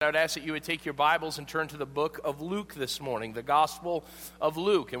I would ask that you would take your Bibles and turn to the book of Luke this morning, the Gospel of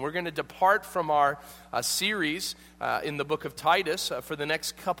Luke. And we're going to depart from our series in the book of Titus for the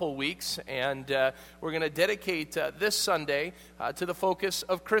next couple weeks. And we're going to dedicate this Sunday to the focus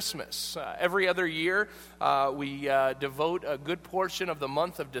of Christmas. Every other year, we devote a good portion of the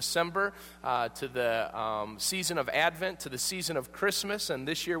month of December to the season of Advent, to the season of Christmas. And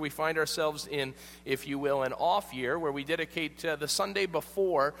this year we find ourselves in, if you will, an off year where we dedicate the Sunday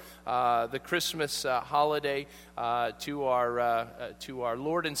before the Christmas holiday to our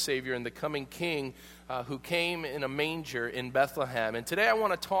Lord and Savior and the coming King who came in a manger in Bethlehem. And today I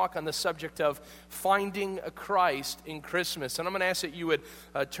want to talk on the subject of finding a Christ in Christmas. And I'm going to ask that you would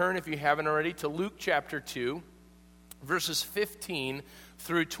turn, if you haven't already, to Luke chapter 2, verses 15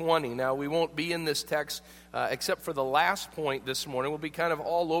 through 20. Now, we won't be in this text except for the last point this morning. We'll be kind of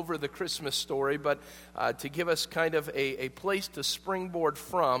all over the Christmas story, but to give us kind of a place to springboard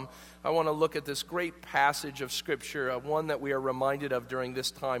from, I want to look at this great passage of Scripture, one that we are reminded of during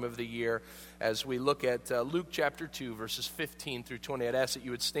this time of the year as we look at Luke chapter 2, verses 15 through 20. I'd ask that you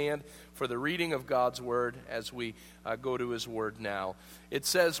would stand for the reading of God's Word as we go to His Word now. It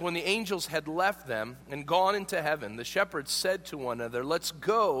says, "When the angels had left them and gone into heaven, the shepherds said to one another, 'Let's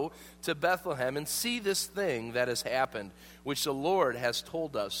go to Bethlehem and see this thing that has happened, which the Lord has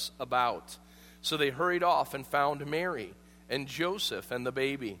told us about.' So they hurried off and found Mary and Joseph and the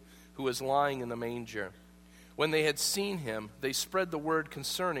baby, who was lying in the manger. When they had seen him, they spread the word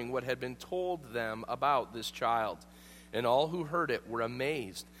concerning what had been told them about this child. And all who heard it were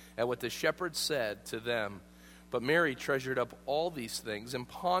amazed at what the shepherds said to them. But Mary treasured up all these things and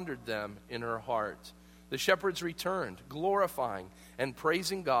pondered them in her heart. The shepherds returned, glorifying and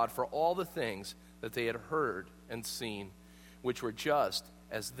praising God for all the things that they had heard and seen, which were just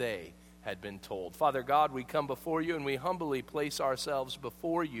as they had been told." Father God, we come before you and we humbly place ourselves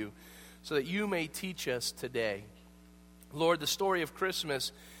before you so that you may teach us today. Lord, the story of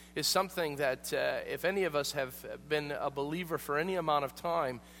Christmas is something that if any of us have been a believer for any amount of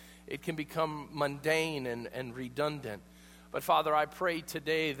time, it can become mundane and redundant. But Father, I pray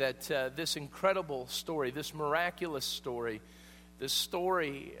today that this incredible story, this miraculous story, this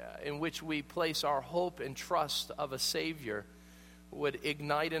story in which we place our hope and trust of a Savior would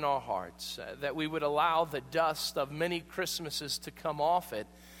ignite in our hearts, that we would allow the dust of many Christmases to come off it,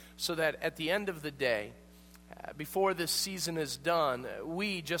 so that at the end of the day, before this season is done,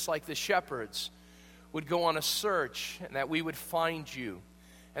 we, just like the shepherds, would go on a search, and that we would find you,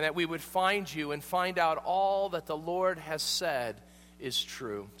 and that we would find you and find out all that the Lord has said is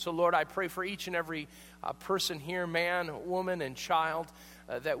true. So Lord, I pray for each and every person here, man, woman, and child,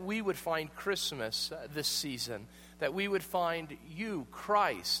 that we would find Christmas this season, that we would find you,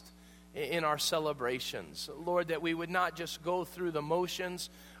 Christ, in our celebrations. Lord, that we would not just go through the motions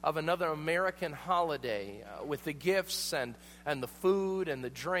of another American holiday with the gifts and the food and the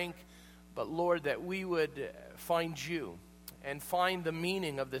drink, but Lord, that we would find you and find the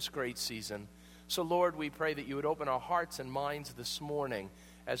meaning of this great season. So Lord, we pray that you would open our hearts and minds this morning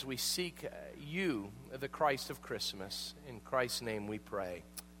as we seek you, the Christ of Christmas. In Christ's name we pray.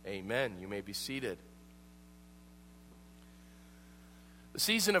 Amen. You may be seated. The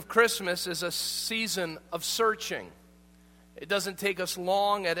season of Christmas is a season of searching. It doesn't take us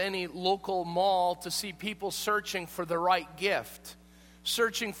long at any local mall to see people searching for the right gift,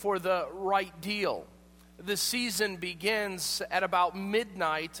 searching for the right deal. The season begins at about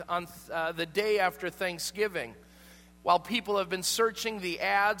midnight on the day after Thanksgiving. While people have been searching the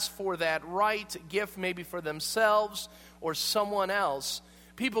ads for that right gift, maybe for themselves or someone else,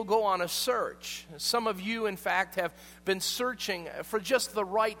 people go on a search. Some of you, in fact, have been searching for just the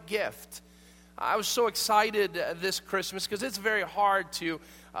right gift. I was so excited this Christmas because it's very hard to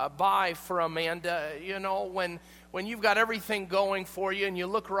buy for Amanda. You know, when you've got everything going for you and you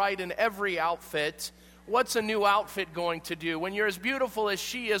look right in every outfit, what's a new outfit going to do? When you're as beautiful as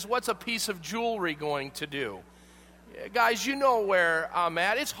she is, what's a piece of jewelry going to do? Guys, you know where I'm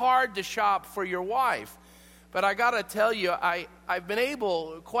at. It's hard to shop for your wife. But I got to tell you, I've been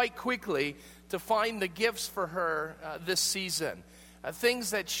able quite quickly to find the gifts for her this season.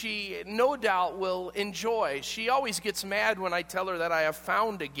 Things that she no doubt will enjoy. She always gets mad when I tell her that I have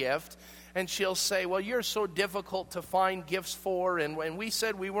found a gift. And she'll say, "Well, you're so difficult to find gifts for. And when we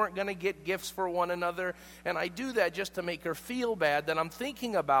said we weren't going to get gifts for one another." And I do that just to make her feel bad that I'm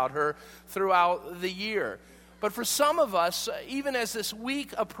thinking about her throughout the year. But for some of us, even as this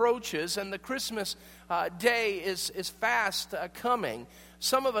week approaches and the Christmas day is fast coming,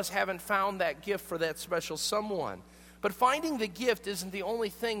 some of us haven't found that gift for that special someone. But finding the gift isn't the only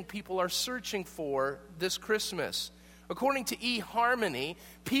thing people are searching for this Christmas. According to eHarmony,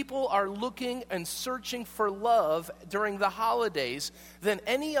 people are looking and searching for love during the holidays than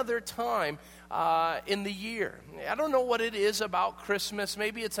any other time in the year. I don't know what it is about Christmas.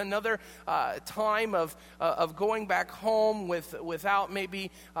 Maybe it's another time of going back home without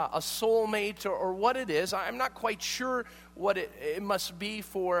maybe a soulmate or what it is. I'm not quite sure what it must be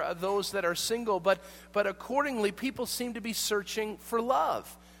for those that are single, but accordingly, people seem to be searching for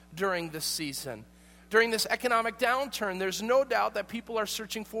love during this season. During this economic downturn, there's no doubt that people are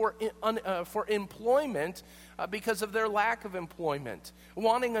searching for employment because of their lack of employment,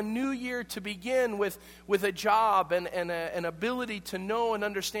 wanting a new year to begin with a job and an ability to know and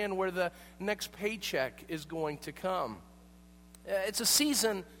understand where the next paycheck is going to come. It's a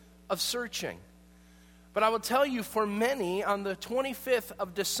season of searching. But I will tell you, for many, on the 25th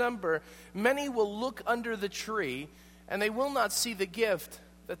of December, many will look under the tree and they will not see the gift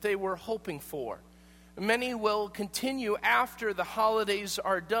that they were hoping for. Many will continue after the holidays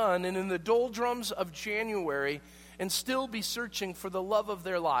are done and in the doldrums of January and still be searching for the love of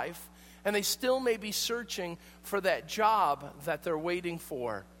their life, and they still may be searching for that job that they're waiting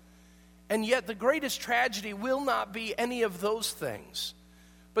for. And yet the greatest tragedy will not be any of those things.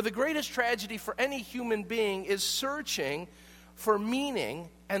 But the greatest tragedy for any human being is searching for meaning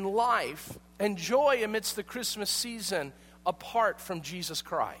and life and joy amidst the Christmas season apart from Jesus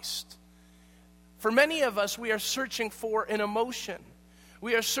Christ. For many of us, we are searching for an emotion.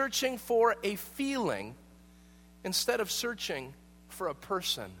 We are searching for a feeling instead of searching for a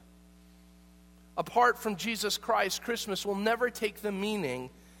person. Apart from Jesus Christ, Christmas will never take the meaning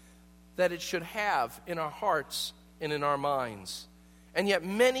that it should have in our hearts and in our minds. And yet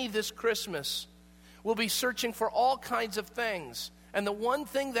many this Christmas will be searching for all kinds of things. And the one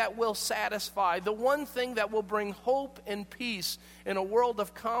thing that will satisfy, the one thing that will bring hope and peace in a world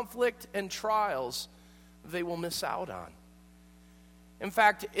of conflict and trials, they will miss out on. In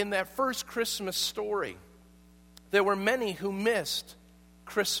fact, in that first Christmas story, there were many who missed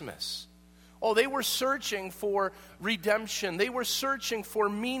Christmas. Oh, they were searching for redemption. They were searching for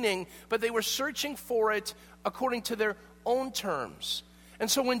meaning, but they were searching for it according to their own terms.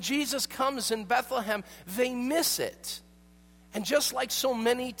 And so when Jesus comes in Bethlehem, they miss it. And just like so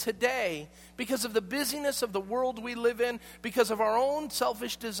many today, because of the busyness of the world we live in, because of our own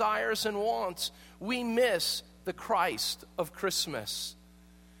selfish desires and wants, we miss the Christ of Christmas.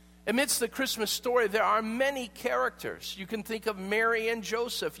 Amidst the Christmas story, there are many characters. You can think of Mary and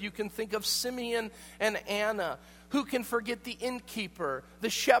Joseph. You can think of Simeon and Anna. Who can forget the innkeeper, the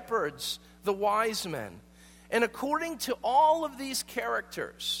shepherds, the wise men? And according to all of these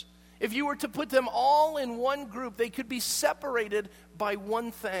characters, if you were to put them all in one group, they could be separated by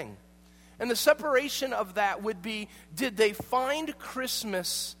one thing. And the separation of that would be, did they find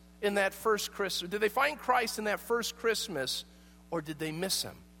Christmas in that first Christmas? Did they find Christ in that first Christmas, or did they miss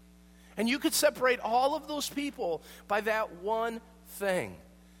him? And you could separate all of those people by that one thing.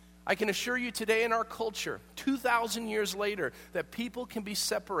 I can assure you today in our culture, 2,000 years later, that people can be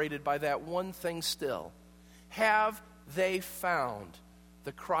separated by that one thing still. Have they found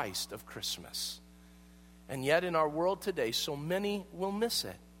the Christ of Christmas? And yet in our world today, so many will miss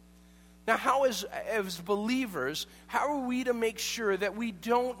it. Now, how as believers, how are we to make sure that we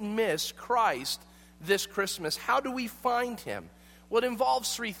don't miss Christ this Christmas? How do we find him? Well, it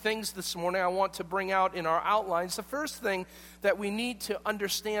involves three things this morning I want to bring out in our outlines. The first thing that we need to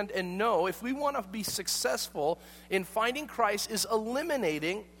understand and know, if we want to be successful in finding Christ, is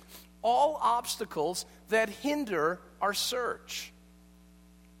eliminating all obstacles that hinder our search.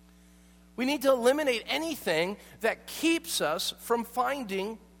 We need to eliminate anything that keeps us from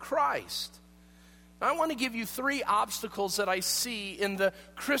finding Christ. Now, I want to give you three obstacles that I see in the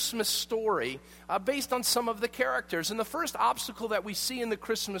Christmas story based on some of the characters. And the first obstacle that we see in the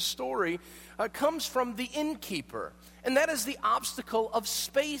Christmas story comes from the innkeeper, and that is the obstacle of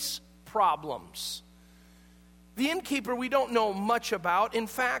space problems. The innkeeper we don't know much about. In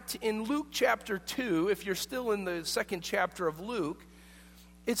fact, in Luke chapter 2, if you're still in the second chapter of Luke,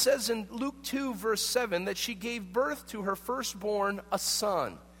 it says in Luke 2, verse 7, that she gave birth to her firstborn, a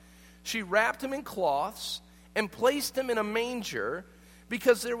son. She wrapped him in cloths and placed him in a manger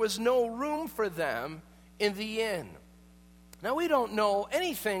because there was no room for them in the inn. Now, we don't know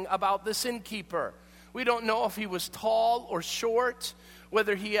anything about this innkeeper. We don't know if he was tall or short,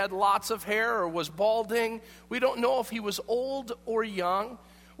 whether he had lots of hair or was balding. We don't know if he was old or young.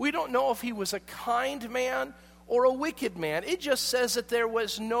 We don't know if he was a kind man or a wicked man. It just says that there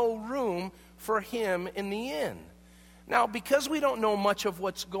was no room for him in the inn. Now, because we don't know much of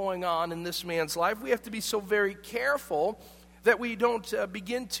what's going on in this man's life, we have to be so very careful that we don't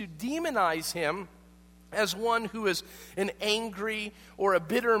begin to demonize him as one who is an angry or a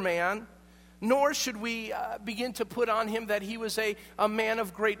bitter man, nor should we begin to put on him that he was a man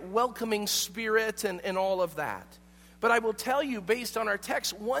of great welcoming spirit and all of that. But I will tell you, based on our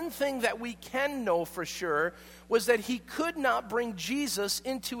text, one thing that we can know for sure was that he could not bring Jesus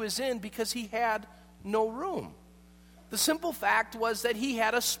into his inn because he had no room. The simple fact was that he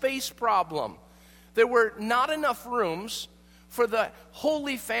had a space problem. There were not enough rooms for the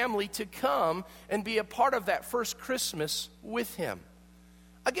Holy Family to come and be a part of that first Christmas with him.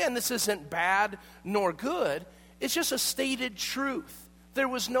 Again, this isn't bad nor good. It's just a stated truth. There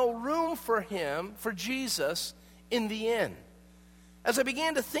was no room for him, for Jesus, in the inn. As I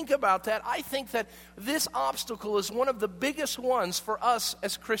began to think about that, I think that this obstacle is one of the biggest ones for us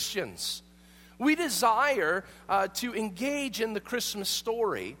as Christians. We desire to engage in the Christmas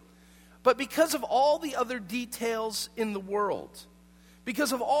story, but because of all the other details in the world,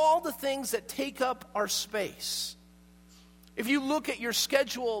 because of all the things that take up our space, if you look at your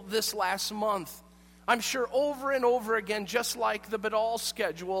schedule this last month, I'm sure over and over again, just like the Badal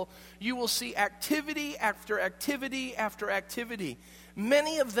schedule, you will see activity after activity after activity.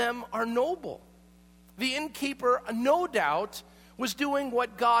 Many of them are noble. The innkeeper, no doubt, was doing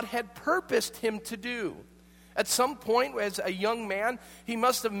what God had purposed him to do. At some point, as a young man, he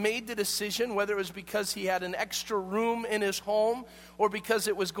must have made the decision, whether it was because he had an extra room in his home or because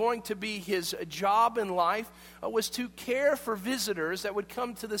it was going to be his job in life, was to care for visitors that would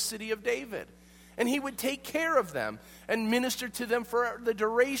come to the city of David. And he would take care of them and minister to them for the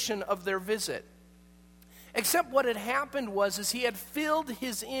duration of their visit. Except what had happened was he had filled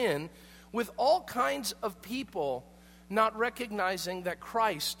his inn with all kinds of people, not recognizing that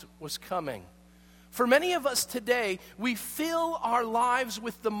Christ was coming. For many of us today, we fill our lives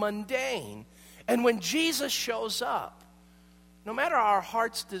with the mundane, and when Jesus shows up, no matter our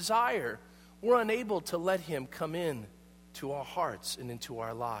heart's desire, we're unable to let him come in to our hearts and into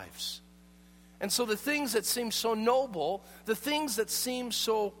our lives. And so the things that seem so noble, the things that seem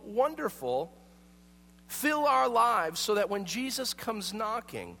so wonderful, fill our lives so that when Jesus comes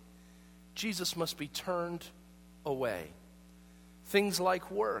knocking, Jesus must be turned away. Things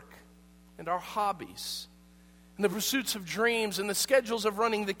like work and our hobbies and the pursuits of dreams and the schedules of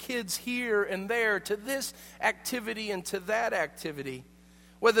running the kids here and there to this activity and to that activity,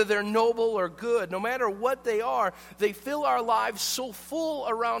 whether they're noble or good, no matter what they are, they fill our lives so full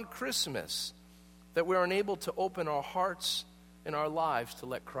around Christmas that we're unable to open our hearts and our lives to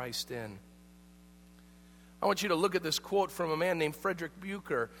let Christ in. I want you to look at this quote from a man named Frederick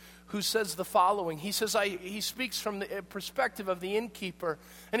Buechner, who says the following. He says, he speaks from the perspective of the innkeeper,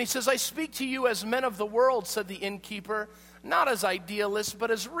 and he says, "I speak to you as men of the world," said the innkeeper, "not as idealists, but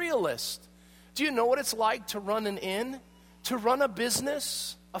as realists. Do you know what it's like to run an inn, to run a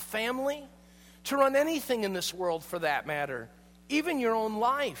business, a family, to run anything in this world for that matter, even your own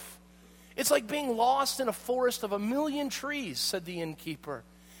life? It's like being lost in a forest of 1,000,000 trees," said the innkeeper.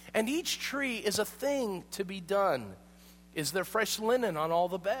 "And each tree is a thing to be done. Is there fresh linen on all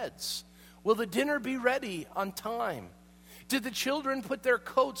the beds? Will the dinner be ready on time? Did the children put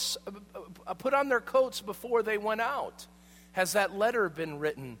on their coats before they went out? Has that letter been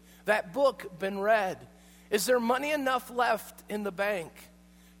written? That book been read? Is there money enough left in the bank?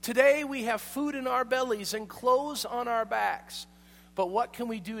 Today we have food in our bellies and clothes on our backs. But what can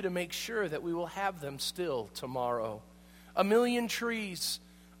we do to make sure that we will have them still tomorrow? 1,000,000 trees,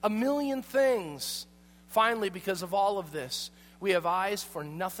 1,000,000 things. Finally, because of all of this, we have eyes for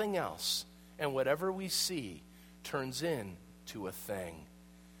nothing else, and whatever we see turns into a thing."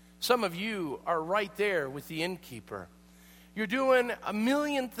 Some of you are right there with the innkeeper. You're doing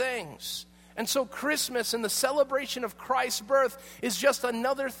 1,000,000 things. And so Christmas and the celebration of Christ's birth is just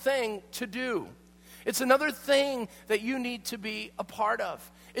another thing to do. It's another thing that you need to be a part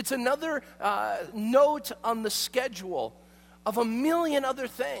of. It's another note on the schedule of 1,000,000 other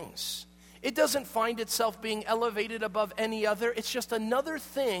things. It doesn't find itself being elevated above any other. It's just another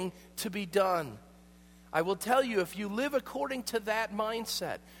thing to be done. I will tell you, if you live according to that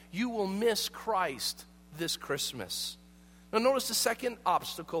mindset, you will miss Christ this Christmas. Now notice the second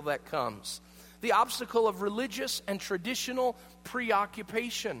obstacle that comes. The obstacle of religious and traditional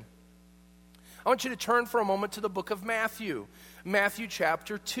preoccupation. I want you to turn for a moment to the book of Matthew. Matthew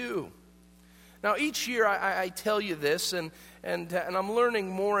chapter 2. Now, each year I tell you this, and I'm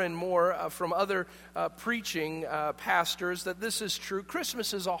learning more and more from other preaching pastors that this is true.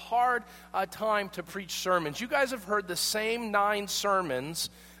 Christmas is a hard time to preach sermons. You guys have heard the same 9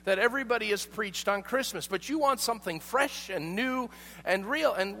 sermons that everybody has preached on Christmas, but you want something fresh and new and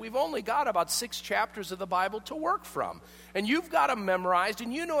real. And we've only got about 6 chapters of the Bible to work from. And you've got them memorized,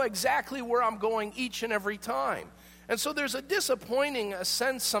 and you know exactly where I'm going each and every time. And so there's a disappointing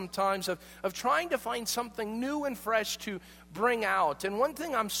sense sometimes of trying to find something new and fresh to bring out. And one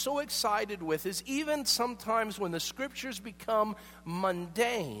thing I'm so excited with is even sometimes when the scriptures become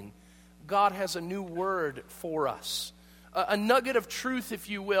mundane, God has a new word for us. A nugget of truth, if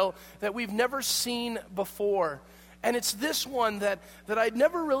you will, that we've never seen before. And it's this one that I'd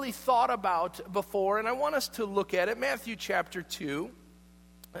never really thought about before, and I want us to look at it. Matthew chapter 2,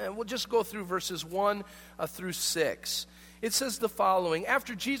 and we'll just go through verses 1 through 6. It says the following: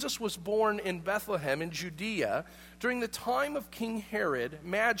 After Jesus was born in Bethlehem in Judea, during the time of King Herod,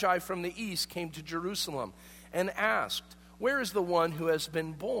 Magi from the east came to Jerusalem and asked, "Where is the one who has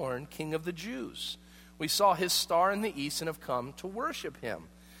been born King of the Jews? We saw his star in the east and have come to worship him."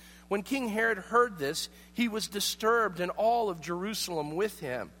 When King Herod heard this, he was disturbed, and all of Jerusalem with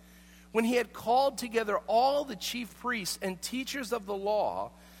him. When he had called together all the chief priests and teachers of the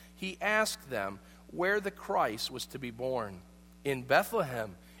law, he asked them where the Christ was to be born. "In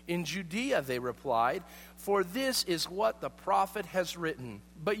Bethlehem, in Judea," they replied, "for this is what the prophet has written.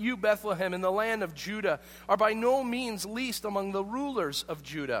 But you, Bethlehem, in the land of Judah, are by no means least among the rulers of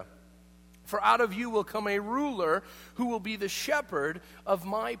Judah. For out of you will come a ruler who will be the shepherd of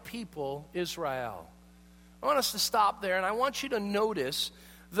my people Israel." I want us to stop there, and I want you to notice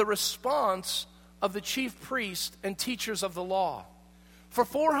the response of the chief priests and teachers of the law. For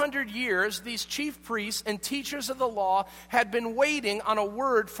 400 years, these chief priests and teachers of the law had been waiting on a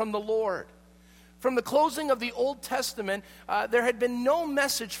word from the Lord. From the closing of the Old Testament, there had been no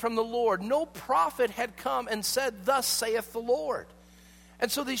message from the Lord. No prophet had come and said, "Thus saith the Lord."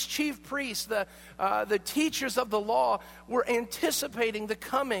 And so these chief priests, the teachers of the law, were anticipating the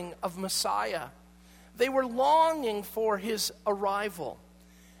coming of Messiah. They were longing for his arrival.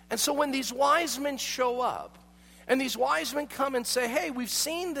 And so when these wise men show up, and these wise men come and say, "Hey, we've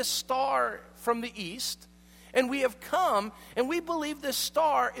seen this star from the east, and we have come, and we believe this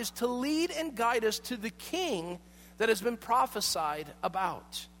star is to lead and guide us to the king that has been prophesied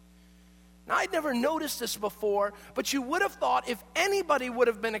about." Now, I'd never noticed this before, but you would have thought if anybody would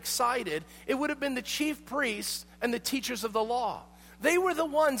have been excited, it would have been the chief priests and the teachers of the law. They were the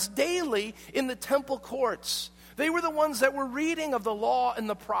ones daily in the temple courts. They were the ones that were reading of the law and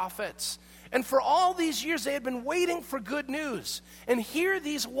the prophets. And for all these years, they had been waiting for good news. And here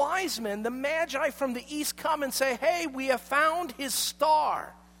these wise men, the Magi from the east, come and say, "Hey, we have found his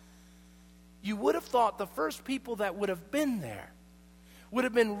star." You would have thought the first people that would have been there, would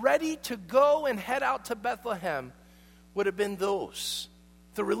have been ready to go and head out to Bethlehem, would have been those,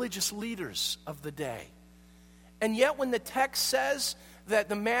 the religious leaders of the day. And yet when the text says that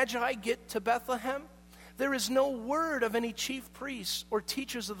the Magi get to Bethlehem, there is no word of any chief priests or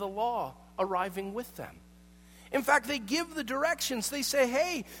teachers of the law arriving with them. In fact, they give the directions. They say,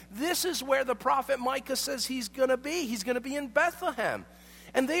 "Hey, this is where the prophet Micah says he's going to be. He's going to be in Bethlehem."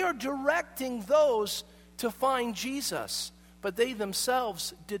 And they are directing those to find Jesus, but they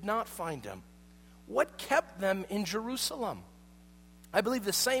themselves did not find him. What kept them in Jerusalem? I believe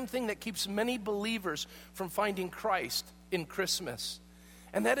the same thing that keeps many believers from finding Christ in Christmas.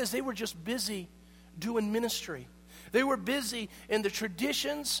 And that is they were just busy doing ministry. They were busy in the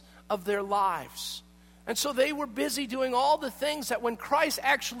traditions of their lives. And so they were busy doing all the things that when Christ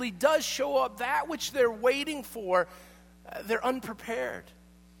actually does show up, that which they're waiting for, they're unprepared.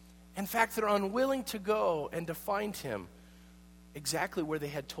 In fact, they're unwilling to go and to find him exactly where they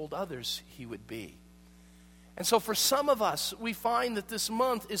had told others he would be. And so for some of us, we find that this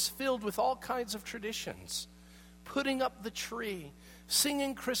month is filled with all kinds of traditions. Putting up the tree,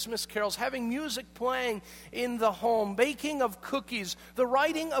 singing Christmas carols, having music playing in the home, baking of cookies, the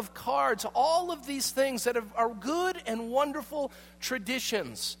writing of cards, all of these things that are good and wonderful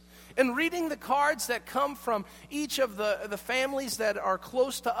traditions. And reading the cards that come from each of the families that are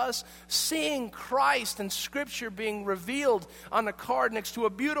close to us, seeing Christ and Scripture being revealed on a card next to a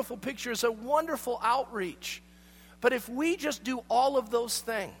beautiful picture is a wonderful outreach. But if we just do all of those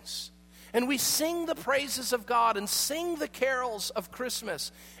things, and we sing the praises of God and sing the carols of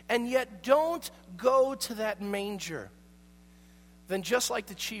Christmas, and yet don't go to that manger, then just like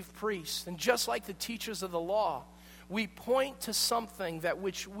the chief priests and just like the teachers of the law, we point to something that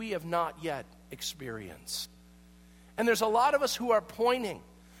which we have not yet experienced. And there's a lot of us who are pointing.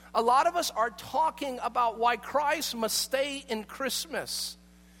 A lot of us are talking about why Christ must stay in Christmas.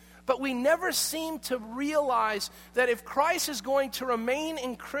 But we never seem to realize that if Christ is going to remain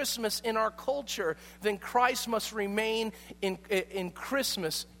in Christmas in our culture, then Christ must remain in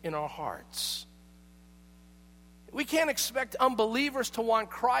Christmas in our hearts. We can't expect unbelievers to want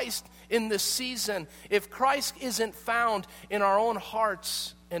Christ in this season if Christ isn't found in our own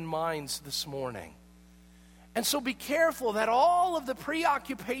hearts and minds this morning. And so be careful that all of the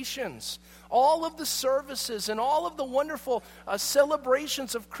preoccupations, all of the services, and all of the wonderful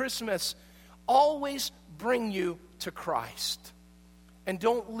celebrations of Christmas always bring you to Christ. And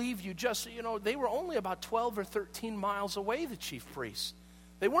don't leave you just, they were only about 12 or 13 miles away, the chief priests.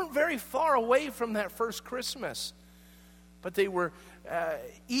 They weren't very far away from that first Christmas. But they were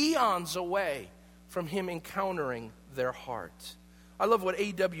eons away from him encountering their heart. I love what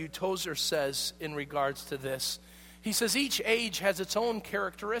A.W. Tozer says in regards to this. He says, each age has its own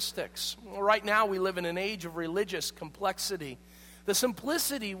characteristics. Right now we live in an age of religious complexity. The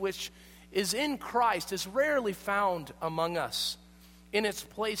simplicity which is in Christ is rarely found among us. In its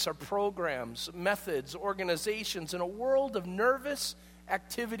place are programs, methods, organizations, and a world of nervous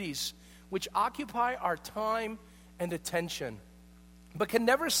activities which occupy our time and attention, but can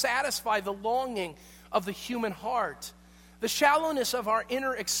never satisfy the longing of the human heart. The shallowness of our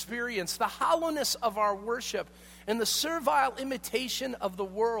inner experience, the hollowness of our worship, and the servile imitation of the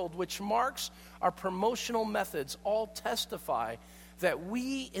world which marks our promotional methods all testify that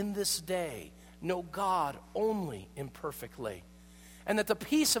we in this day know God only imperfectly, and that the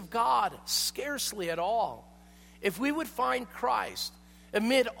peace of God scarcely at all. If we would find Christ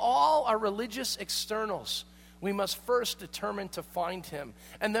amid all our religious externals, we must first determine to find him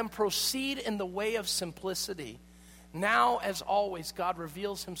and then proceed in the way of simplicity. Now, as always, God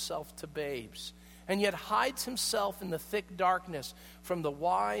reveals himself to babes and yet hides himself in the thick darkness from the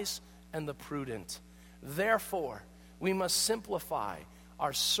wise and the prudent. Therefore, we must simplify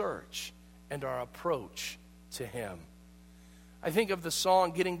our search and our approach to him. I think of the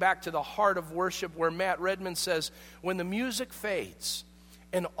song, Getting Back to the Heart of Worship, where Matt Redman says, when the music fades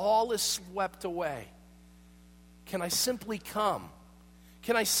and all is swept away, can I simply come?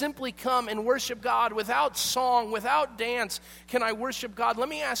 Can I simply come and worship God without song, without dance? Can I worship God? Let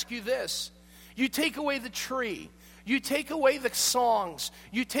me ask you this. You take away the tree. You take away the songs.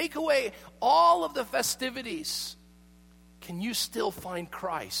 You take away all of the festivities. Can you still find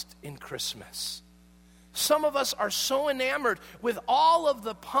Christ in Christmas? Some of us are so enamored with all of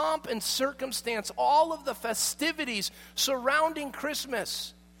the pomp and circumstance, all of the festivities surrounding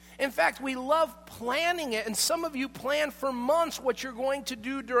Christmas. In fact, we love planning it, and some of you plan for months what you're going to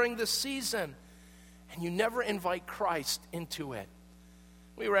do during the season, and you never invite Christ into it.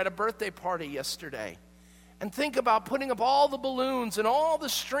 We were at a birthday party yesterday, and think about putting up all the balloons and all the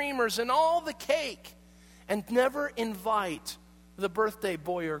streamers and all the cake, and never invite the birthday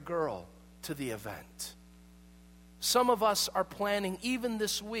boy or girl to the event. Some of us are planning, even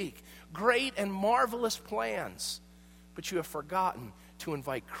this week, great and marvelous plans, but you have forgotten to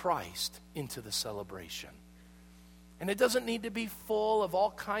invite Christ into the celebration. And it doesn't need to be full of all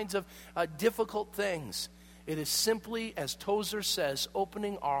kinds of difficult things. It is simply, as Tozer says,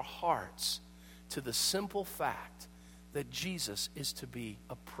 opening our hearts to the simple fact that Jesus is to be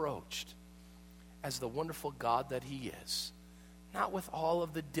approached as the wonderful God that he is. Not with all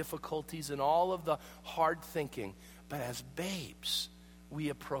of the difficulties and all of the hard thinking, but as babes, we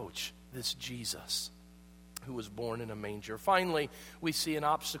approach this Jesus who was born in a manger. Finally, we see an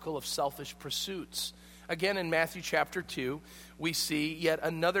obstacle of selfish pursuits. Again, in Matthew chapter 2, we see yet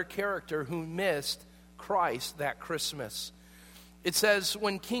another character who missed Christ that Christmas. It says,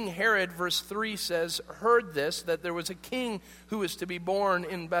 when King Herod, verse 3 says, heard this, that there was a king who was to be born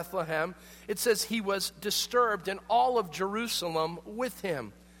in Bethlehem, it says he was disturbed, and all of Jerusalem with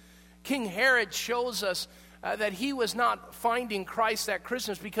him. King Herod shows us that he was not finding Christ at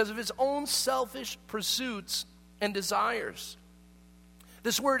Christmas because of his own selfish pursuits and desires.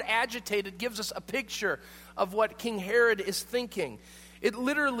 This word agitated gives us a picture of what King Herod is thinking. It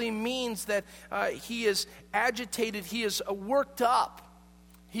literally means that he is agitated, he is worked up,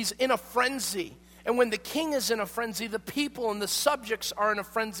 he's in a frenzy. And when the king is in a frenzy, the people and the subjects are in a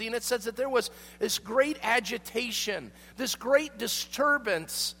frenzy. And it says that there was this great agitation, this great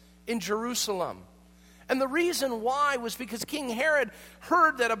disturbance in Jerusalem. And the reason why was because King Herod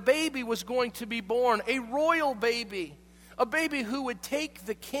heard that a baby was going to be born, a royal baby, a baby who would take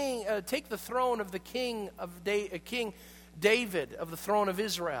the throne of the King David, of the throne of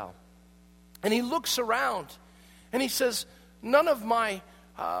Israel. And he looks around and he says, none of my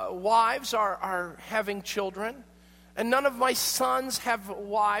wives are having children, and none of my sons have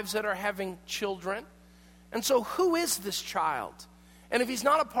wives that are having children. And so who is this child? And if he's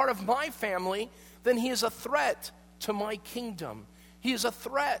not a part of my family, then he is a threat to my kingdom. He is a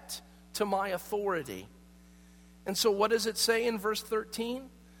threat to my authority. And so what does it say in verse 13?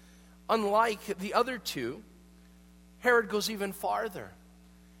 Unlike the other two, Herod goes even farther,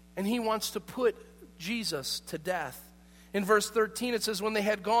 and he wants to put Jesus to death. In verse 13 it says, when they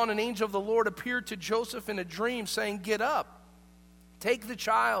had gone, an angel of the Lord appeared to Joseph in a dream, saying, "Get up, take the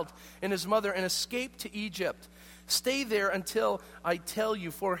child and his mother, and escape to Egypt. Stay there until I tell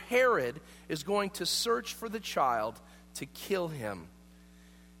you, for Herod is going to search for the child to kill him."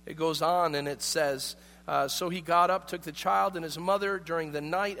 It goes on and it says, so he got up, took the child and his mother during the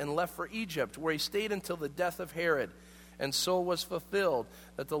night, and left for Egypt, where he stayed until the death of Herod. And so was fulfilled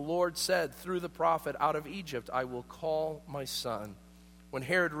that the Lord said through the prophet, "Out of Egypt I will call my son." When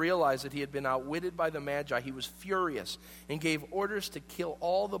Herod realized that he had been outwitted by the Magi, he was furious and gave orders to kill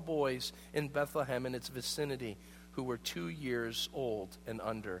all the boys in Bethlehem and its vicinity who were 2 years old and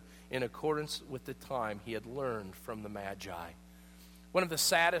under, in accordance with the time he had learned from the Magi. One of the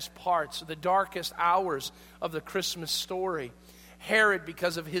saddest parts, the darkest hours of the Christmas story, Herod,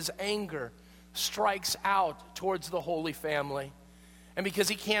 because of his anger, strikes out towards the Holy Family. And because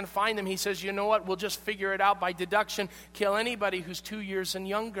he can't find them, he says, you know what, we'll just figure it out by deduction. Kill anybody who's 2 years and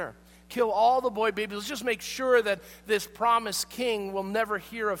younger. Kill all the boy babies. Let's just make sure that this promised king will never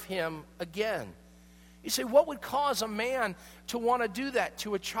hear of him again. You say, what would cause a man to want to do that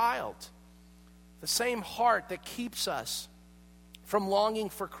to a child? The same heart that keeps us from longing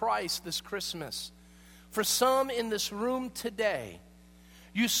for Christ this Christmas. For some in this room today,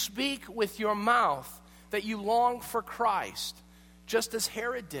 you speak with your mouth that you long for Christ, just as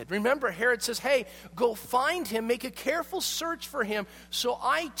Herod did. Remember, Herod says, hey, go find him, make a careful search for him, so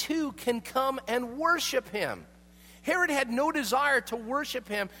I too can come and worship him. Herod had no desire to worship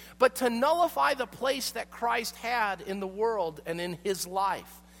him, but to nullify the place that Christ had in the world and in his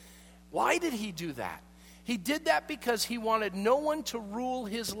life. Why did he do that? He did that because he wanted no one to rule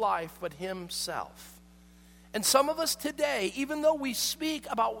his life but himself. And some of us today, even though we speak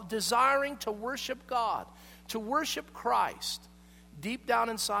about desiring to worship God, to worship Christ, deep down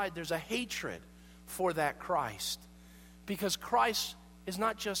inside there's a hatred for that Christ. Because Christ is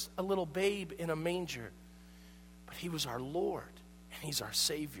not just a little babe in a manger, but he was our Lord and he's our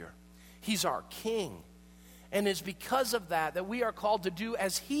Savior. He's our King. And it's because of that that we are called to do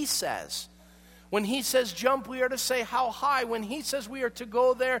as he says. When he says jump, we are to say how high. When he says we are to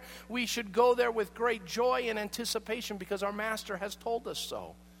go there, we should go there with great joy and anticipation because our master has told us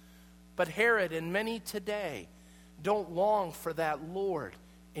so. But Herod and many today don't long for that Lord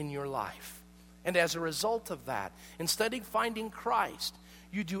in your life. And as a result of that, instead of finding Christ,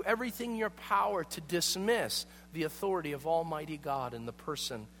 you do everything in your power to dismiss the authority of Almighty God in the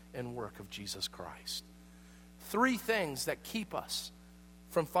person and work of Jesus Christ. 3 things that keep us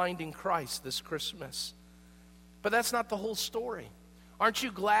from finding Christ this Christmas. But that's not the whole story. Aren't you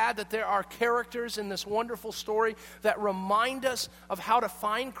glad that there are characters in this wonderful story that remind us of how to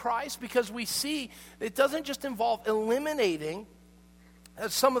find Christ? Because we see it doesn't just involve eliminating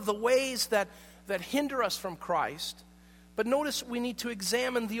some of the ways that hinder us from Christ, but notice we need to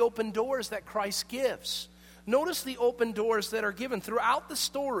examine the open doors that Christ gives. Notice the open doors that are given. Throughout the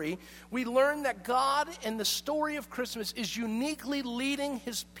story, we learn that God in the story of Christmas is uniquely leading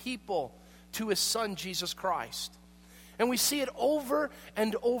his people to his Son, Jesus Christ. And we see it over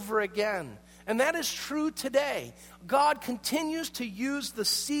and over again. And that is true today. God continues to use the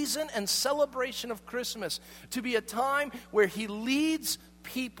season and celebration of Christmas to be a time where he leads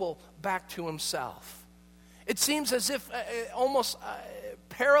people back to himself. It seems as if almost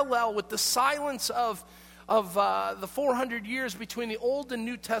parallel with the silence of the 400 years between the Old and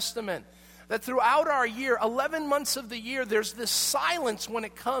New Testament, that throughout our year, 11 months of the year, there's this silence when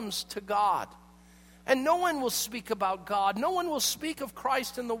it comes to God. And no one will speak about God. No one will speak of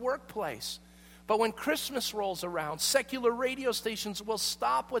Christ in the workplace. But when Christmas rolls around, secular radio stations will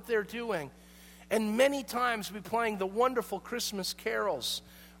stop what they're doing and many times be playing the wonderful Christmas carols,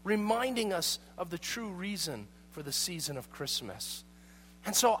 reminding us of the true reason for the season of Christmas.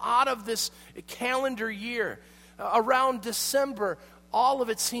 And so out of this calendar year, around December, all of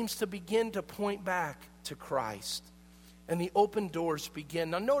it seems to begin to point back to Christ. And the open doors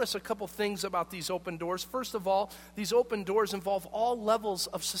begin. Now notice a couple things about these open doors. First of all, these open doors involve all levels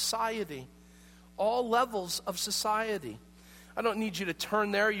of society. All levels of society. I don't need you to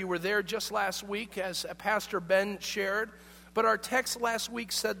turn there. You were there just last week as Pastor Ben shared. But our text last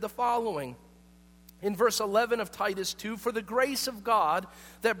week said the following. In verse 11 of Titus 2, for the grace of God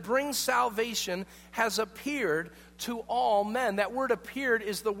that brings salvation has appeared to all men. That word appeared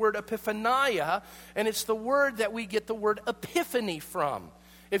is the word epiphania, and it's the word that we get the word epiphany from.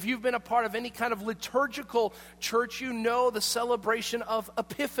 If you've been a part of any kind of liturgical church, you know the celebration of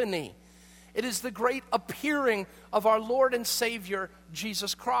Epiphany. It is the great appearing of our Lord and Savior,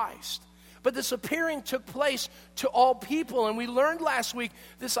 Jesus Christ. But this appearing took place to all people, and we learned last week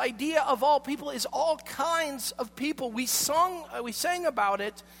this idea of all people is all kinds of people. We sang about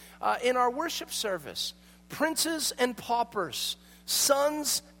it in our worship service. Princes and paupers,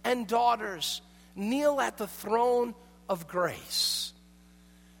 sons and daughters, kneel at the throne of grace.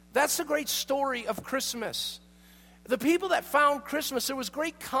 That's the great story of Christmas. The people that found Christmas, there was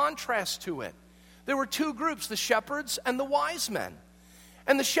great contrast to it. There were two groups, the shepherds and the wise men.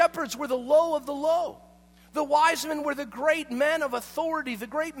 And the shepherds were the low of the low. The wise men were the great men of authority, the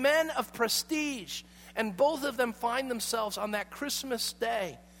great men of prestige. And both of them find themselves on that Christmas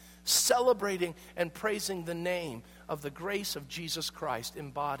day celebrating and praising the name of the grace of Jesus Christ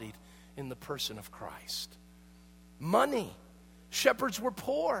embodied in the person of Christ. Money. Shepherds were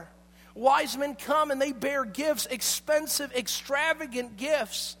poor. Wise men come and they bear gifts, expensive, extravagant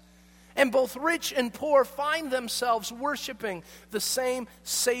gifts. And both rich and poor find themselves worshiping the same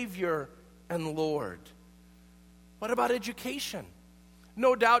Savior and Lord. What about education?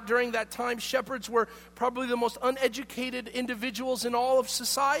 No doubt during that time, shepherds were probably the most uneducated individuals in all of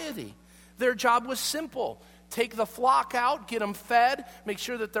society. Their job was simple. Take the flock out, get them fed, make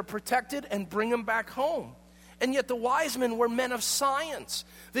sure that they're protected, and bring them back home. And yet the wise men were men of science.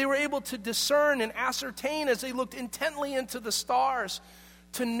 They were able to discern and ascertain as they looked intently into the stars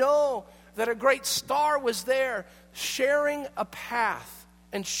to know that a great star was there sharing a path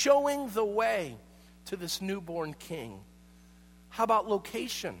and showing the way to this newborn king. How about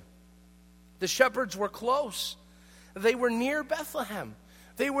location? The shepherds were close. They were near Bethlehem.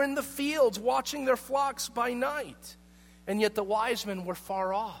 They were in the fields watching their flocks by night. And yet the wise men were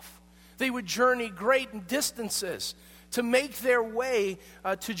far off. They would journey great distances to make their way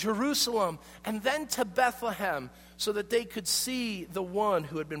to Jerusalem and then to Bethlehem so that they could see the one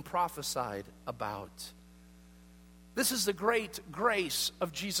who had been prophesied about. This is the great grace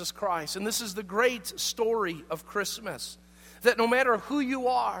of Jesus Christ, and this is the great story of Christmas. That no matter who you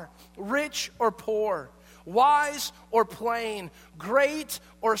are, rich or poor, wise or plain, great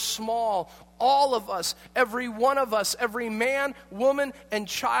or small, all of us, every one of us, every man, woman, and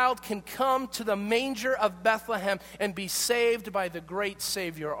child can come to the manger of Bethlehem and be saved by the great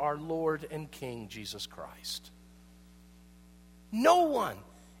Savior, our Lord and King, Jesus Christ. No one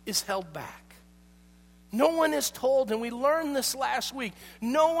is held back. No one is told, and we learned this last week,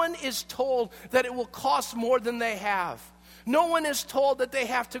 no one is told that it will cost more than they have. No one is told that they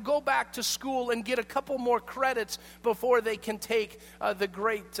have to go back to school and get a couple more credits before they can take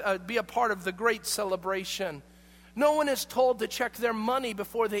be a part of the great celebration. No one is told to check their money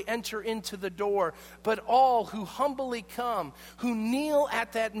before they enter into the door. But all who humbly come, who kneel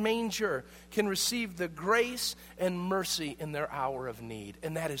at that manger, can receive the grace and mercy in their hour of need.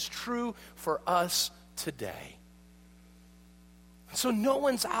 And that is true for us today. So no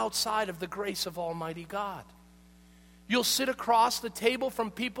one's outside of the grace of Almighty God. You'll sit across the table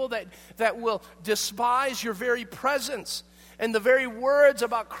from people that will despise your very presence and the very words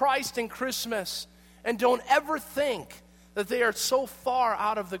about Christ and Christmas, and don't ever think that they are so far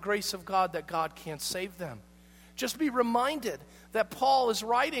out of the grace of God that God can't save them. Just be reminded that Paul is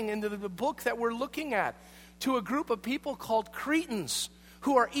writing into the book that we're looking at to a group of people called Cretans,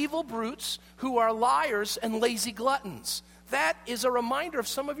 who are evil brutes, who are liars and lazy gluttons. That is a reminder of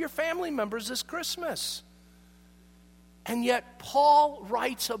some of your family members this Christmas. And yet Paul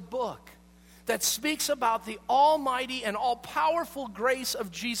writes a book that speaks about the almighty and all-powerful grace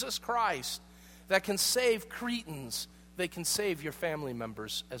of Jesus Christ that can save Cretans. They can save your family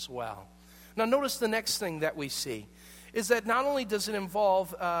members as well. Now notice the next thing that we see is that not only does it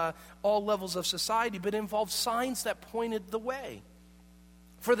involve all levels of society, but it involves signs that pointed the way.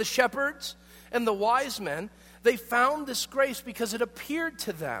 For the shepherds and the wise men, they found this grace because it appeared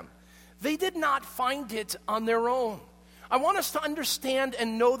to them. They did not find it on their own. I want us to understand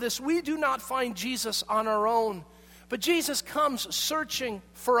and know this. We do not find Jesus on our own, but Jesus comes searching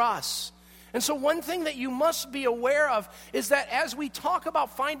for us. And so one thing that you must be aware of is that as we talk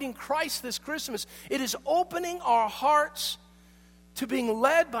about finding Christ this Christmas, it is opening our hearts to being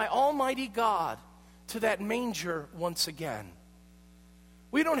led by Almighty God to that manger once again.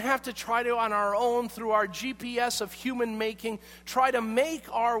 We don't have to try to, on our own, through our GPS of human making, try to make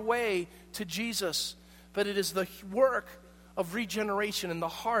our way to Jesus. But it is the work of regeneration in the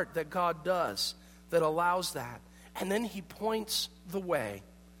heart that God does that allows that. And then he points the way.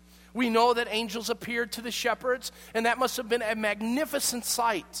 We know that angels appeared to the shepherds, and that must have been a magnificent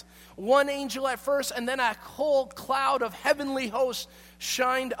sight. One angel at first, and then a whole cloud of heavenly hosts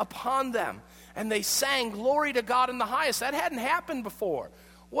shined upon them. And they sang, "Glory to God in the highest." That hadn't happened before.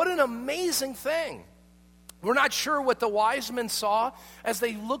 What an amazing thing. We're not sure what the wise men saw as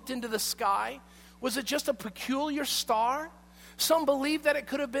they looked into the sky. Was it just a peculiar star? Some believe that it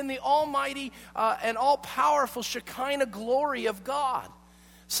could have been the almighty and all-powerful Shekinah glory of God.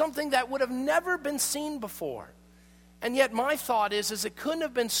 Something that would have never been seen before. And yet my thought is it couldn't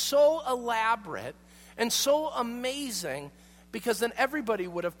have been so elaborate and so amazing, because then everybody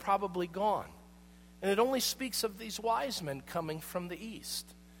would have probably gone. And it only speaks of these wise men coming from the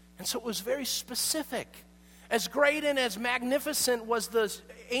east. And so it was very specific. As great and as magnificent was the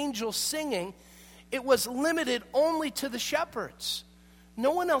angel singing, it was limited only to the shepherds.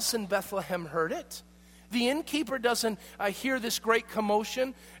 No one else in Bethlehem heard it. The innkeeper doesn't hear this great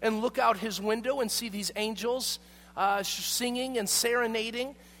commotion and look out his window and see these angels singing and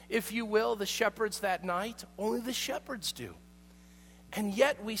serenading, if you will, the shepherds that night. Only the shepherds do. And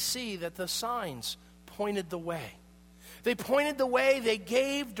yet we see that the signs pointed the way. They pointed the way. They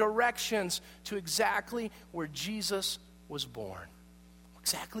gave directions to exactly where Jesus was born,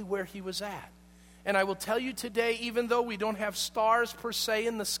 exactly where he was at. And I will tell you today, even though we don't have stars per se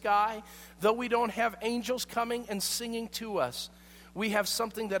in the sky, though we don't have angels coming and singing to us, we have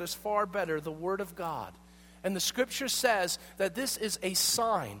something that is far better, the Word of God. And the Scripture says that this is a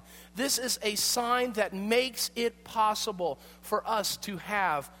sign. This is a sign that makes it possible for us to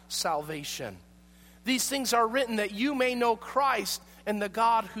have salvation. These things are written that you may know Christ and the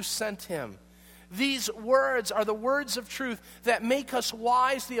God who sent him. These words are the words of truth that make us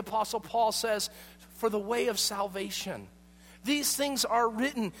wise, the Apostle Paul says, for the way of salvation. These things are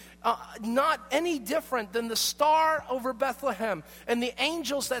written not any different than the star over Bethlehem and the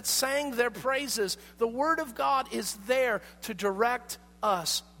angels that sang their praises. The Word of God is there to direct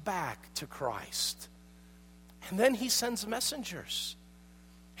us back to Christ. And then he sends messengers.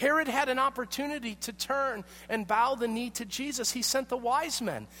 Herod had an opportunity to turn and bow the knee to Jesus. He sent the wise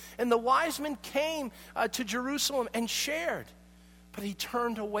men. And the wise men came to Jerusalem and shared. But he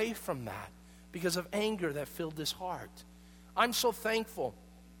turned away from that because of anger that filled his heart. I'm so thankful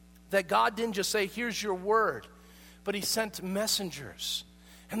that God didn't just say, "Here's your word," but he sent messengers.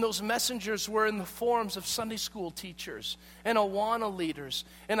 And those messengers were in the forms of Sunday school teachers and Awana leaders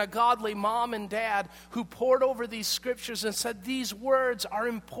and a godly mom and dad who pored over these scriptures and said, these words are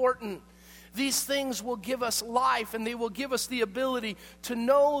important. These things will give us life, and they will give us the ability to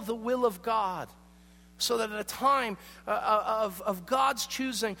know the will of God. So that at a time of God's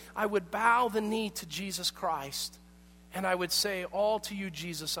choosing, I would bow the knee to Jesus Christ. And I would say, all to you,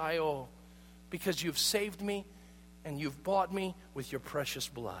 Jesus, I owe, because you've saved me and you've bought me with your precious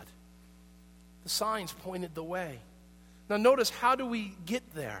blood. The signs pointed the way. Now notice, how do we get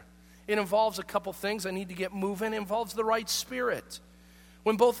there? It involves a couple things. I need to get moving. It involves the right spirit.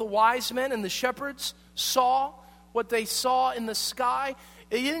 When both the wise men and the shepherds saw what they saw in the sky,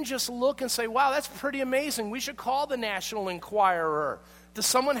 they didn't just look and say, wow, that's pretty amazing. We should call the National Enquirer. Does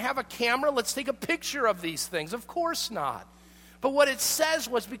someone have a camera? Let's take a picture of these things. Of course not. But what it says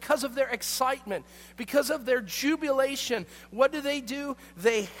was, because of their excitement, because of their jubilation, what do?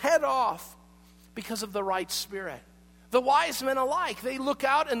 They head off because of the right spirit. The wise men alike, they look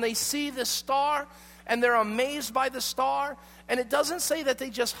out and they see the star and they're amazed by the star. And it doesn't say that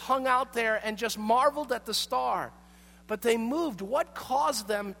they just hung out there and just marveled at the star, but they moved. What caused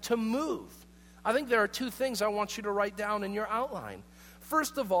them to move? I think there are two things I want you to write down in your outline.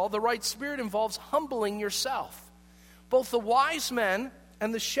 First of all, the right spirit involves humbling yourself. Both the wise men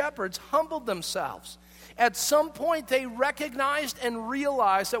and the shepherds humbled themselves. At some point, they recognized and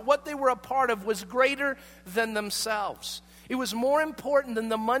realized that what they were a part of was greater than themselves. It was more important than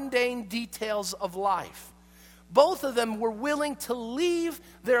the mundane details of life. Both of them were willing to leave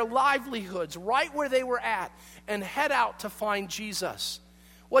their livelihoods right where they were at and head out to find Jesus.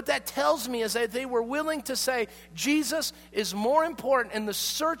 What that tells me is that they were willing to say, Jesus is more important, and the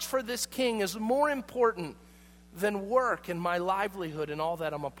search for this king is more important than work and my livelihood and all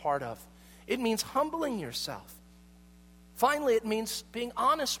that I'm a part of. It means humbling yourself. Finally, it means being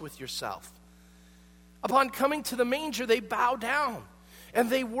honest with yourself. Upon coming to the manger, they bow down and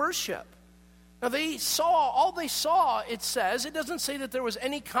they worship. Now all they saw, it says, it doesn't say that there was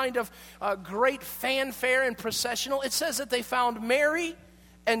any kind of great fanfare and processional. It says that they found Mary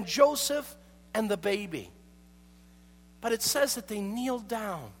and Joseph and the baby. But it says that they kneeled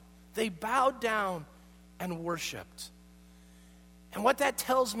down, they bowed down and worshiped. And what that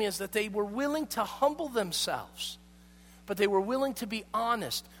tells me is that they were willing to humble themselves. but they were willing to be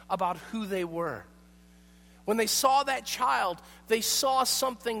honest about who they were. When they saw that child, they saw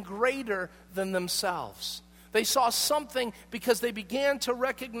something greater than themselves. They saw something because they began to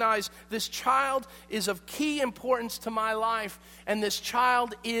recognize this child is of key importance to my life, and this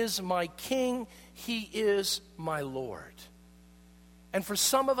child is my King. He is my Lord. And for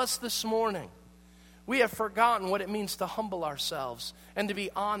some of us this morning, we have forgotten what it means to humble ourselves and to be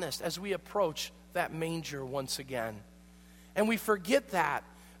honest as we approach that manger once again. And we forget that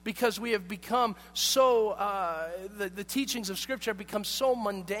because we have become so, the teachings of Scripture have become so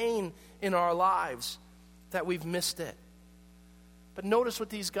mundane in our lives that we've missed it. But notice what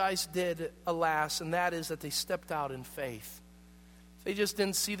these guys did, alas, and that is that they stepped out in faith. They just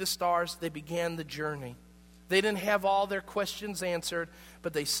didn't see the stars. They began the journey. They didn't have all their questions answered,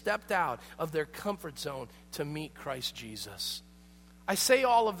 but they stepped out of their comfort zone to meet Christ Jesus. I say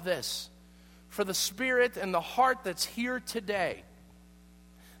all of this for the spirit and the heart that's here today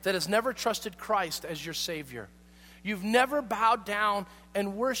that has never trusted Christ as your Savior. You've never bowed down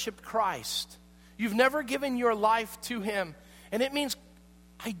and worshiped Christ. You've never given your life to Him. And it means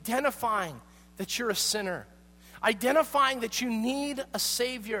identifying that you're a sinner, identifying that you need a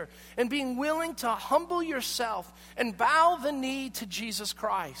Savior, and being willing to humble yourself and bow the knee to Jesus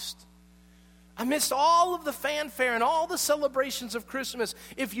Christ. Amidst all of the fanfare and all the celebrations of Christmas,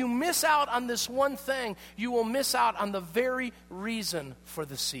 if you miss out on this one thing, you will miss out on the very reason for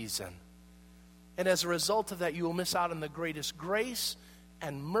the season. And as a result of that, you will miss out on the greatest grace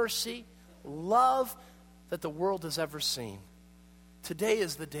and mercy, love that the world has ever seen. Today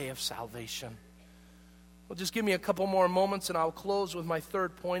is the day of salvation. Well, just give me a couple more moments and I'll close with my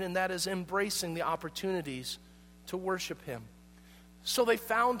third point, and that is embracing the opportunities to worship Him. So they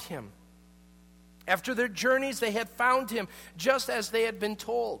found Him. After their journeys, they had found Him just as they had been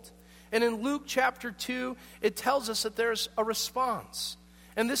told. And in Luke chapter 2, it tells us that there's a response.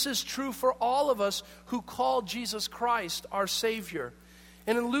 And this is true for all of us who call Jesus Christ our Savior.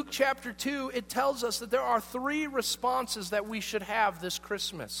 And in Luke chapter 2, it tells us that there are 3 responses that we should have this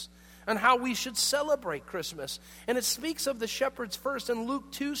Christmas and how we should celebrate Christmas. And it speaks of the shepherds first in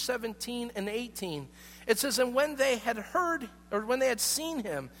Luke 2:17 and 18. It says, "And when they had heard, or when they had seen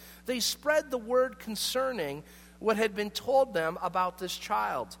Him, they spread the word concerning what had been told them about this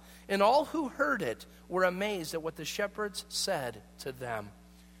child. And all who heard it were amazed at what the shepherds said to them."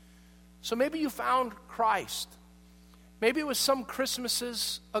 So maybe you found Christ. Maybe it was some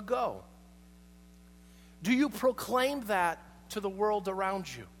Christmases ago. Do you proclaim that to the world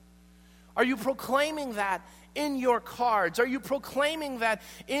around you? Are you proclaiming that in your cards? Are you proclaiming that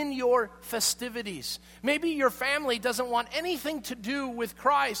in your festivities? Maybe your family doesn't want anything to do with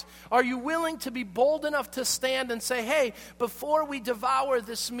Christ. Are you willing to be bold enough to stand and say, hey, before we devour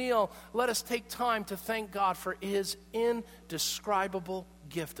this meal, let us take time to thank God for His indescribable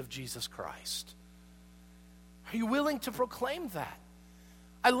gift of Jesus Christ? Are you willing to proclaim that?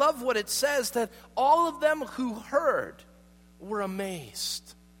 I love what it says, that all of them who heard were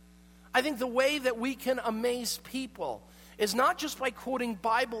amazed. I think the way that we can amaze people is not just by quoting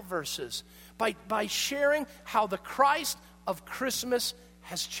Bible verses, by sharing how the Christ of Christmas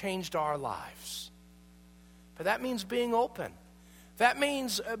has changed our lives. But that means being open. That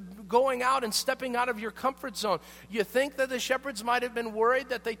means going out and stepping out of your comfort zone. You think that the shepherds might have been worried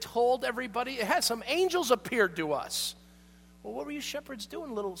that they told everybody? It had some angels appeared to us. Well, what were you shepherds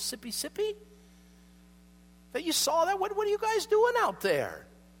doing? A little sippy? That you saw that? What are you guys doing out there?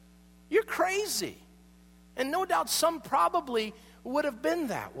 You're crazy. And no doubt some probably would have been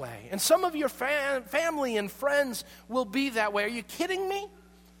that way. And some of your family and friends will be that way. Are you kidding me?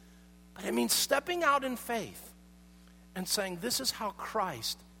 But it means stepping out in faith and saying, this is how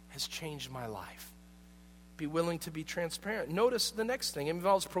Christ has changed my life. Be willing to be transparent. Notice the next thing. It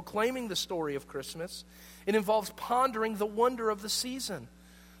involves proclaiming the story of Christmas. It involves pondering the wonder of the season.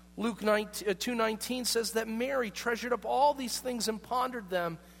 Luke 2:19 says that Mary treasured up all these things and pondered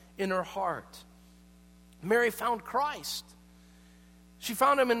them in her heart. Mary found Christ. She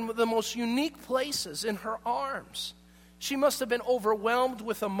found Him in the most unique places, in her arms. She must have been overwhelmed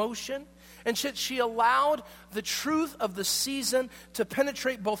with emotion, and she allowed the truth of the season to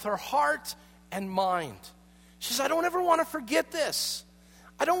penetrate both her heart and mind. She says, I don't ever want to forget this.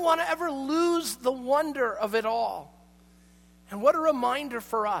 I don't want to ever lose the wonder of it all. And what a reminder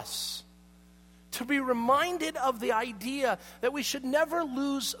for us to be reminded of the idea that we should never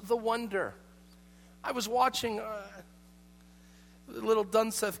lose the wonder. I was watching a little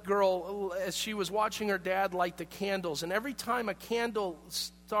Dunseth girl as she was watching her dad light the candles, and every time a candle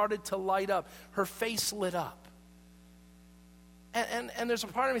started to light up, her face lit up. And there's a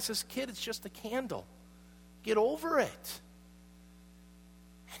part of me that says, kid, it's just a candle. get over it.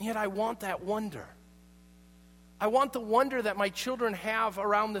 And yet I want that wonder. I want the wonder that my children have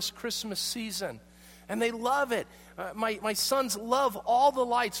around this Christmas season. And they love it. My sons love all the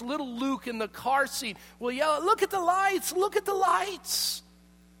lights. Little Luke in the car seat will yell, "Look at the lights, look at the lights."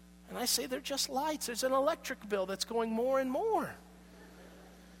 And I say, they're just lights. There's an electric bill that's going more and more.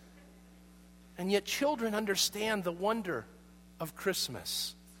 And yet children understand the wonder of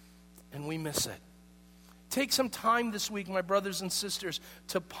Christmas, and we miss it. Take some time this week, my brothers and sisters,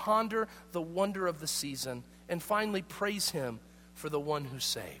 to ponder the wonder of the season and finally praise him for the one who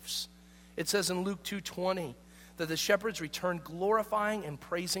saves. It says in Luke 2:20 that the shepherds returned glorifying and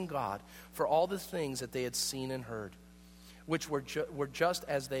praising God for all the things that they had seen and heard, which were just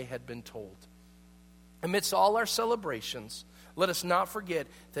as they had been told. Amidst all our celebrations, let us not forget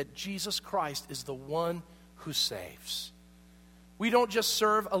that Jesus Christ is the one who saves. We don't just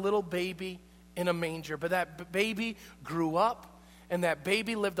serve a little baby in a manger, but that baby grew up, and that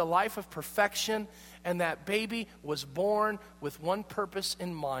baby lived a life of perfection, and that baby was born with one purpose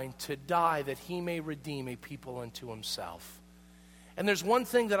in mind, to die that he may redeem a people unto himself. And there's one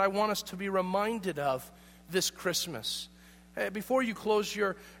thing that I want us to be reminded of this Christmas. Before you close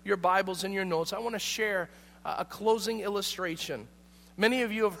your Bibles and your notes, I want to share a closing illustration. Many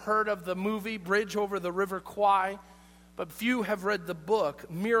of you have heard of the movie Bridge Over the River Kwai, but few have read the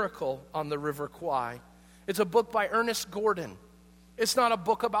book Miracle on the River Kwai. It's a book by Ernest Gordon. It's not a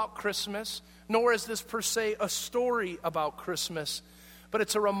book about Christmas, nor is this per se a story about Christmas, but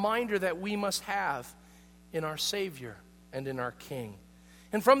it's a reminder that we must have in our Savior and in our King.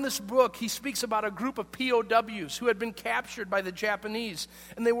 And from this book, he speaks about a group of POWs who had been captured by the Japanese,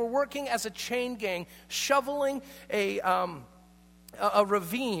 and they were working as a chain gang, shoveling a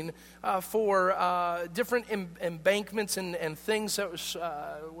ravine for different embankments and things that was,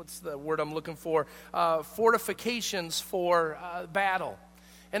 what's the word I'm looking for, fortifications for battle.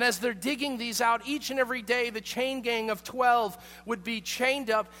 And as they're digging these out, each and every day, the chain gang of 12 would be chained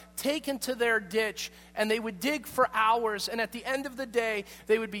up, taken to their ditch, and they would dig for hours. And at the end of the day,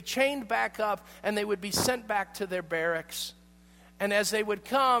 they would be chained back up, and they would be sent back to their barracks. And as they would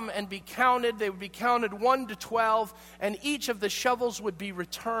come and be counted, they would be counted 1 to 12, and each of the shovels would be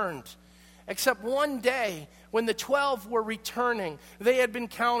returned. Except one day, when the 12 were returning, they had been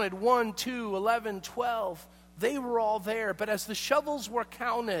counted 1, 2, 11, 12. They were all there, but as the shovels were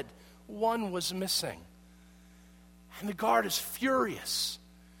counted, one was missing. And the guard is furious.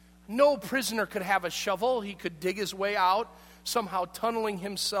 No prisoner could have a shovel. He could dig his way out, somehow tunneling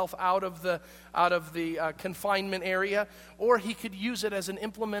himself out of the confinement area, or he could use it as an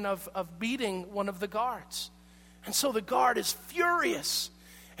implement of beating one of the guards. And so the guard is furious.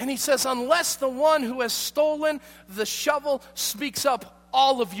 And he says, unless the one who has stolen the shovel speaks up,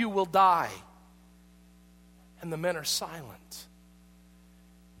 all of you will die. And the men are silent.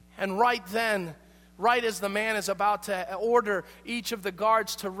 And right then, right as the man is about to order each of the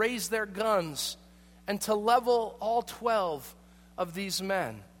guards to raise their guns and to level all 12 of these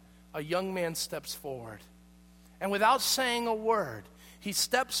men, a young man steps forward. And without saying a word, he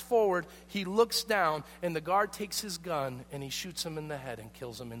steps forward, he looks down, and the guard takes his gun and he shoots him in the head and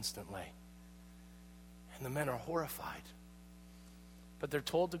kills him instantly. And the men are horrified. But they're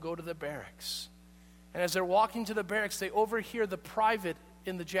told to go to the barracks. And as they're walking to the barracks, they overhear the private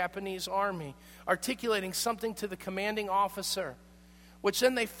in the Japanese army articulating something to the commanding officer, which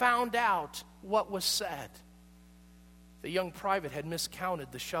then they found out what was said. The young private had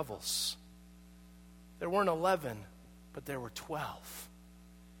miscounted the shovels. There weren't 11, but there were 12.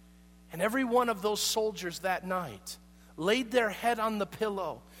 And every one of those soldiers that night laid their head on the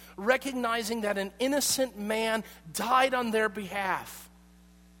pillow, recognizing that an innocent man died on their behalf.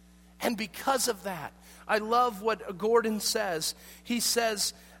 And because of that, I love what Gordon says. He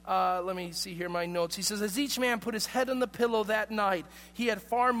says, let me see here my notes. He says, as each man put his head on the pillow that night, he had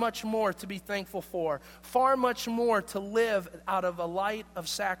far much more to be thankful for, far much more to live out of a light of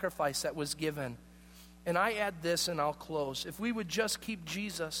sacrifice that was given. And I add this and I'll close. If we would just keep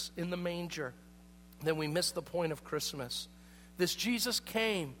Jesus in the manger, then we miss the point of Christmas. This Jesus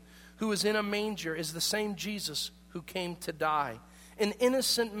came, who was in a manger, is the same Jesus who came to die. An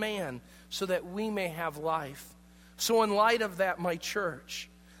innocent man, so that we may have life. So in light of that, my church,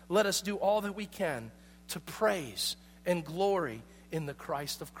 let us do all that we can to praise and glory in the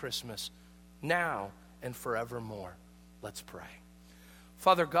Christ of Christmas, now and forevermore. Let's pray.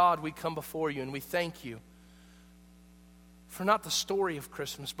 Father God, we come before you and we thank you for not the story of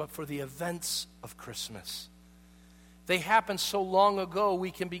Christmas, but for the events of Christmas. They happened so long ago,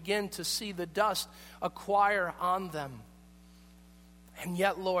 we can begin to see the dust acquire on them. And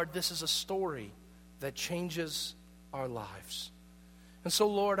yet, Lord, this is a story that changes our lives. And so,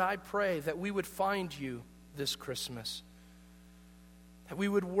 Lord, I pray that we would find you this Christmas, that we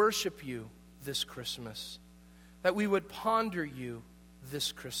would worship you this Christmas, that we would ponder you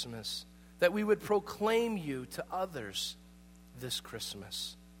this Christmas, that we would proclaim you to others this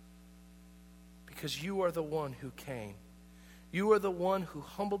Christmas. Because you are the one who came. You are the one who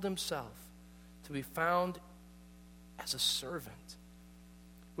humbled himself to be found as a servant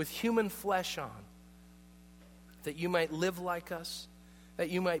with human flesh on, that you might live like us, that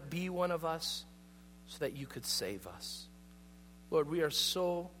you might be one of us, so that you could save us. Lord, we are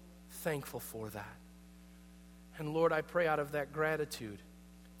so thankful for that. And Lord, I pray out of that gratitude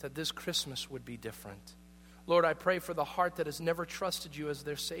that this Christmas would be different. Lord, I pray for the heart that has never trusted you as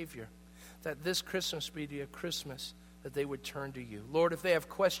their Savior, that this Christmas be a Christmas that they would turn to you. Lord, if they have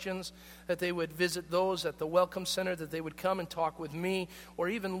questions, that they would visit those at the Welcome Center, that they would come and talk with me, or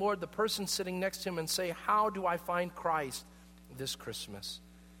even, Lord, the person sitting next to him and say, how do I find Christ this Christmas?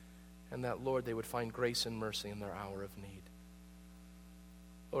 And that, Lord, they would find grace and mercy in their hour of need.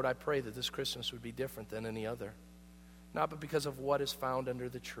 Lord, I pray that this Christmas would be different than any other, not but because of what is found under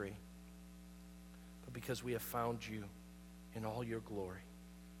the tree, but because we have found you in all your glory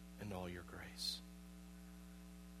and all your grace.